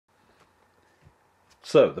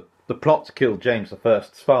So, the plot to kill James I's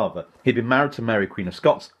father. He'd been married to Mary Queen of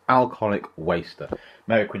Scots, alcoholic waster.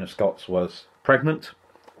 Mary Queen of Scots was pregnant,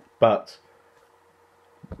 but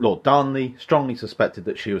Lord Darnley strongly suspected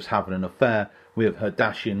that she was having an affair with her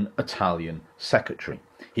dashing Italian secretary.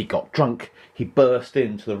 He got drunk, he burst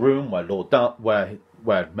into the room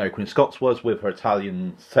where Mary Queen of Scots was with her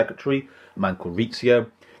Italian secretary, a man called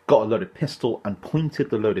Rizzio, got a loaded pistol and pointed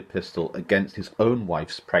the loaded pistol against his own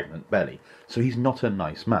wife's pregnant belly. So he's not a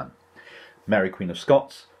nice man. Mary Queen of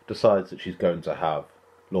Scots decides that she's going to have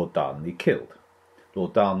Lord Darnley killed.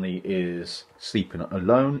 Lord Darnley is sleeping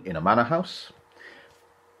alone in a manor house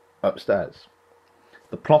upstairs.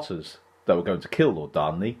 The plotters that were going to kill Lord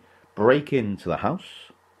Darnley break into the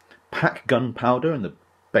house, pack gunpowder in the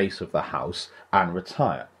base of the house and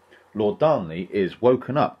retire. Lord Darnley is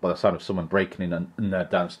woken up by the sound of someone breaking in there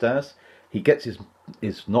downstairs. He gets his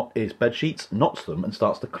bed sheets, knots them, and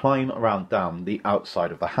starts to climb around down the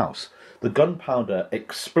outside of the house. The gunpowder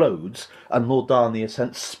explodes, and Lord Darnley is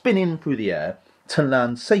sent spinning through the air to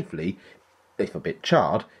land safely, if a bit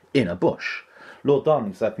charred, in a bush. Lord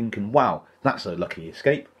Darnley's there thinking, wow, that's a lucky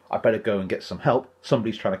escape. I better go and get some help.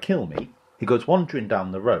 Somebody's trying to kill me. He goes wandering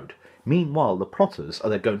down the road. Meanwhile, the plotters are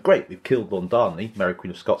there going, great, we've killed Lord Darnley. Mary Queen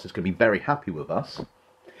of Scots is going to be very happy with us.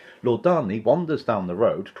 Lord Darnley wanders down the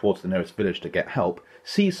road towards the nearest village to get help,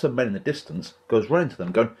 sees some men in the distance, goes running to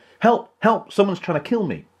them going, help, help, someone's trying to kill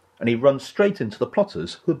me. And he runs straight into the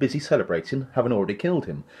plotters, who are busy celebrating, having already killed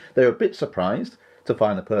him. They're a bit surprised to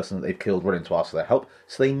find the person that they've killed running to ask for their help,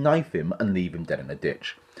 so they knife him and leave him dead in a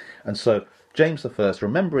ditch. And so James I,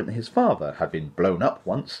 remembering that his father had been blown up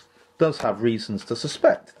once, does have reasons to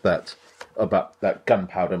suspect that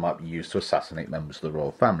gunpowder might be used to assassinate members of the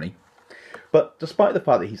royal family. But despite the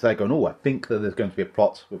fact that he's there going, oh, I think that there's going to be a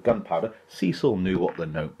plot with gunpowder, Cecil knew what the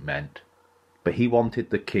note meant. But he wanted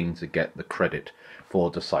the king to get the credit for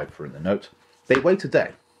deciphering the note. They wait a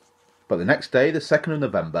day. But the next day, the 2nd of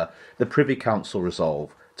November, the Privy Council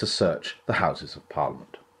resolve to search the Houses of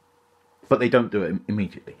Parliament. But they don't do it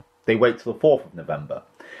immediately. They wait till the 4th of November.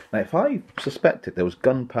 Now, if I suspected there was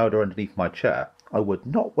gunpowder underneath my chair, I would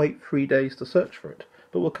not wait 3 days to search for it.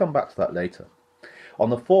 But we'll come back to that later. On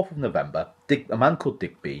the 4th of November, a man called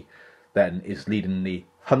Digby then is leading the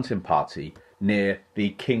hunting party near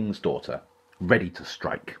the king's daughter, ready to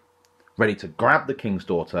strike. Ready to grab the king's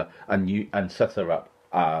daughter and set her up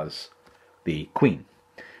as the queen.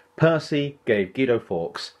 Percy gave Guido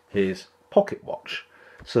Fawkes his pocket watch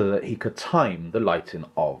so that he could time the lighting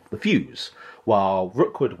of the fuse, while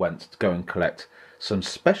Rookwood went to go and collect some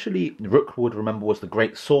specially... Rookwood, remember, was the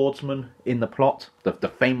great swordsman in the plot, the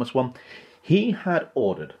famous one. He had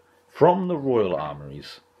ordered from the royal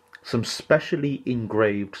armouries some specially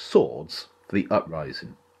engraved swords for the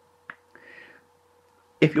uprising.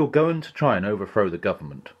 If you're going to try and overthrow the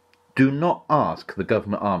government, do not ask the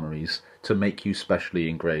government armouries to make you specially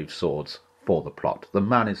engraved swords for the plot. The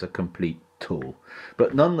man is a complete tool.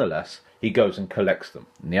 But nonetheless, he goes and collects them.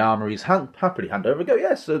 And the armouries happily hand over and go,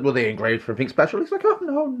 yes, were they engraved for anything special? He's like,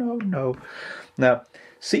 oh, no. Now,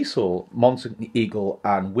 Cecil, Monteagle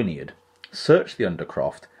and Wynyard search the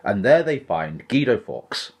Undercroft, and there they find Guido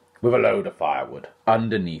Fawkes with a load of firewood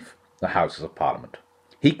underneath the Houses of Parliament.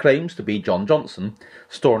 He claims to be John Johnson,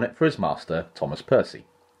 storing it for his master, Thomas Percy.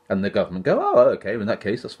 And the government go, oh, okay, in that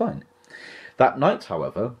case, that's fine. That night,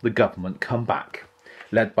 however, the government come back,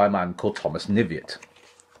 led by a man called Thomas Knyviott.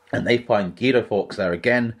 And they find Guido Fawkes there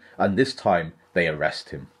again, and this time they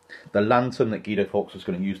arrest him. The lantern that Guido Fawkes was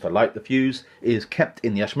going to use to light the fuse is kept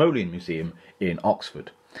in the Ashmolean Museum in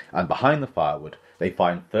Oxford. And behind the firewood, they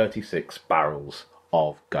find 36 barrels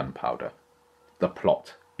of gunpowder. The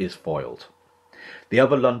plot is foiled. The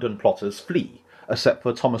other London plotters flee, except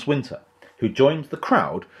for Thomas Winter, who joined the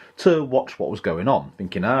crowd to watch what was going on,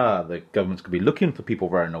 thinking, the government's going to be looking for people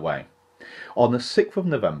running away. On the 6th of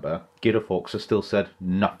November, Guido Fawkes has still said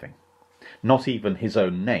nothing, not even his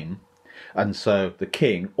own name, and so the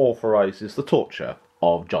king authorises the torture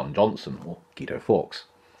of John Johnson, or Guido Fawkes.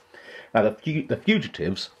 Now, the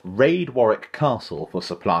fugitives raid Warwick Castle for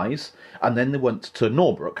supplies, and then they went to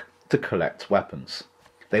Norbrook to collect weapons.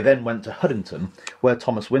 They then went to Huddington, where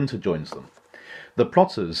Thomas Winter joins them. The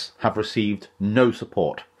plotters have received no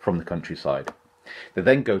support from the countryside. They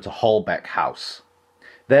then go to Holbeck House.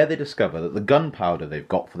 There they discover that the gunpowder they've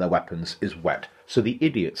got for their weapons is wet, so the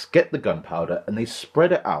idiots get the gunpowder and they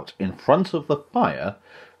spread it out in front of the fire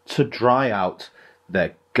to dry out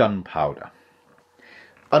their gunpowder.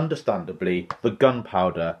 Understandably, the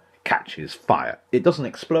gunpowder catches fire. It doesn't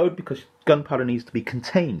explode because gunpowder needs to be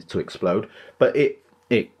contained to explode, but it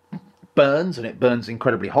burns, and it burns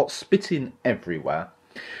incredibly hot, spitting everywhere.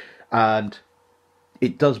 And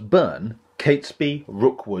it does burn Catesby,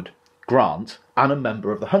 Rookwood, Grant, and a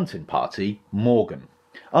member of the hunting party, Morgan.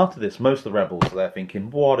 After this, most of the rebels are there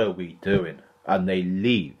thinking, what are we doing? And they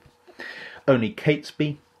leave. Only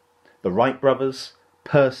Catesby, the Wright brothers,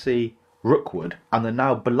 Percy, Rookwood, and the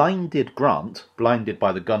now blinded Grant, blinded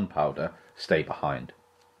by the gunpowder, stay behind.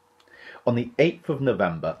 On the 8th of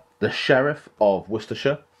November, the Sheriff of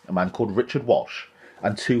Worcestershire, a man called Richard Walsh,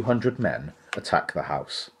 and 200 men attack the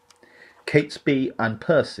house. Catesby and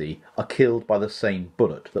Percy are killed by the same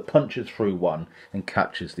bullet that punches through one and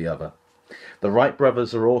catches the other. The Wright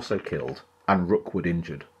brothers are also killed, and Rookwood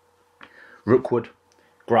injured. Rookwood,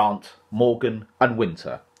 Grant, Morgan, and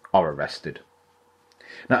Winter are arrested.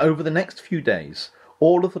 Now, over the next few days,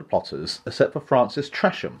 all of the plotters, except for Francis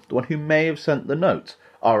Tresham, the one who may have sent the note,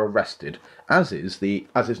 are arrested, as is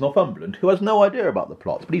Northumberland, who has no idea about the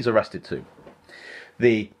plot, but he's arrested too.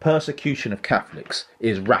 The persecution of Catholics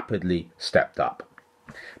is rapidly stepped up.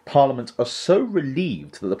 Parliament are so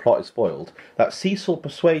relieved that the plot is foiled that Cecil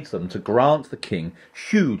persuades them to grant the king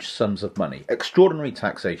huge sums of money, extraordinary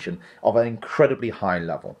taxation of an incredibly high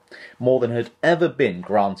level, more than had ever been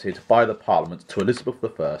granted by the Parliament to Elizabeth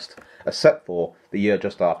I, except for the year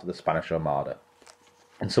just after the Spanish Armada.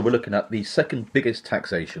 And so we're looking at the second biggest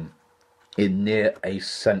taxation in near a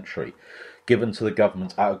century, given to the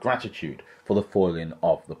government out of gratitude for the foiling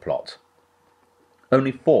of the plot.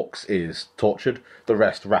 Only Fawkes is tortured, the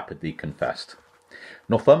rest rapidly confessed.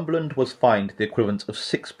 Northumberland was fined the equivalent of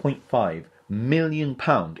 £6.5 million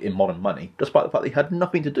in modern money, despite the fact that he had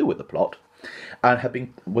nothing to do with the plot,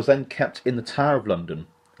 and was then kept in the Tower of London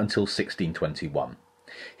until 1621.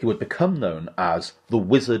 He would become known as the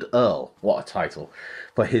Wizard Earl, what a title,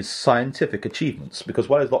 for his scientific achievements, because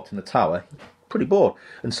while he was locked in the Tower, he was pretty bored,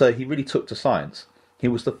 and so he really took to science. He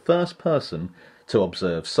was the first person to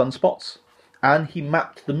observe sunspots, and he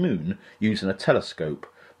mapped the moon using a telescope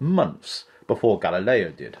months before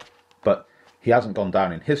Galileo did. But he hasn't gone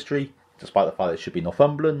down in history, despite the fact that it should be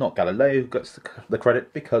Northumberland, not Galileo, who gets the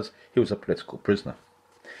credit, because he was a political prisoner.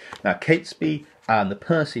 Now, Catesby and the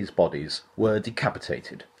Percy's bodies were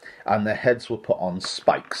decapitated, and their heads were put on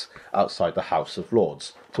spikes outside the House of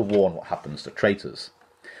Lords to warn what happens to traitors.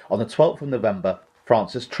 On the 12th of November,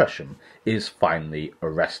 Francis Tresham is finally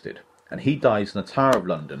arrested, and he dies in the Tower of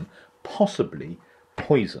London, possibly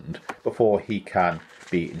poisoned, before he can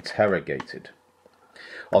be interrogated.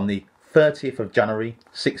 On the 30th of January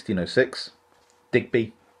 1606,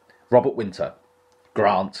 Digby, Robert Winter,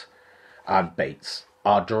 Grant, and Bates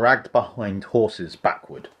are dragged behind horses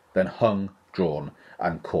backward, then hung, drawn,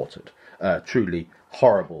 and quartered. A truly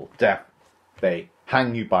horrible death. They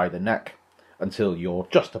hang you by the neck until you're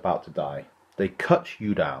just about to die. They cut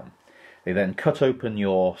you down. They then cut open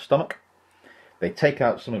your stomach. They take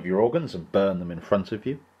out some of your organs and burn them in front of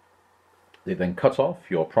you. They then cut off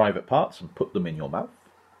your private parts and put them in your mouth.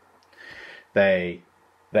 They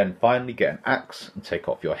then finally get an axe and take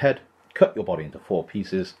off your head, cut your body into 4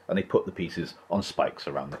 pieces, and they put the pieces on spikes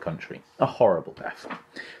around the country. A horrible death.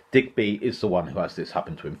 Digby is the one who has this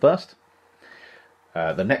happen to him first.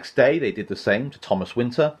 The next day they did the same to Thomas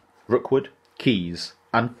Winter, Rookwood, Keyes,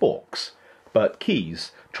 and Fawkes. But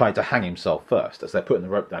Keyes tried to hang himself first. As they're putting the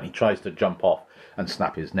rope down, he tries to jump off and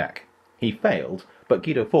snap his neck. He failed, but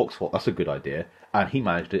Guido Fawkes thought that's a good idea, and he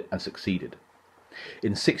managed it and succeeded.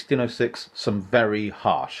 In 1606, some very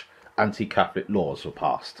harsh anti-Catholic laws were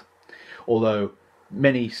passed, although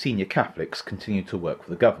many senior Catholics continued to work for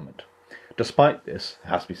the government. Despite this, it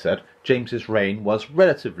has to be said, James's reign was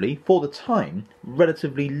relatively, for the time,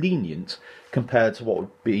 relatively lenient compared to what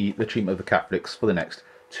would be the treatment of the Catholics for the next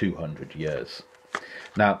 200 years.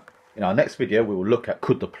 Now, in our next video, we will look at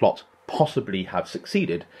could the plot possibly have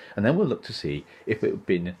succeeded, and then we'll look to see if it had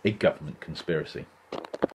been a government conspiracy.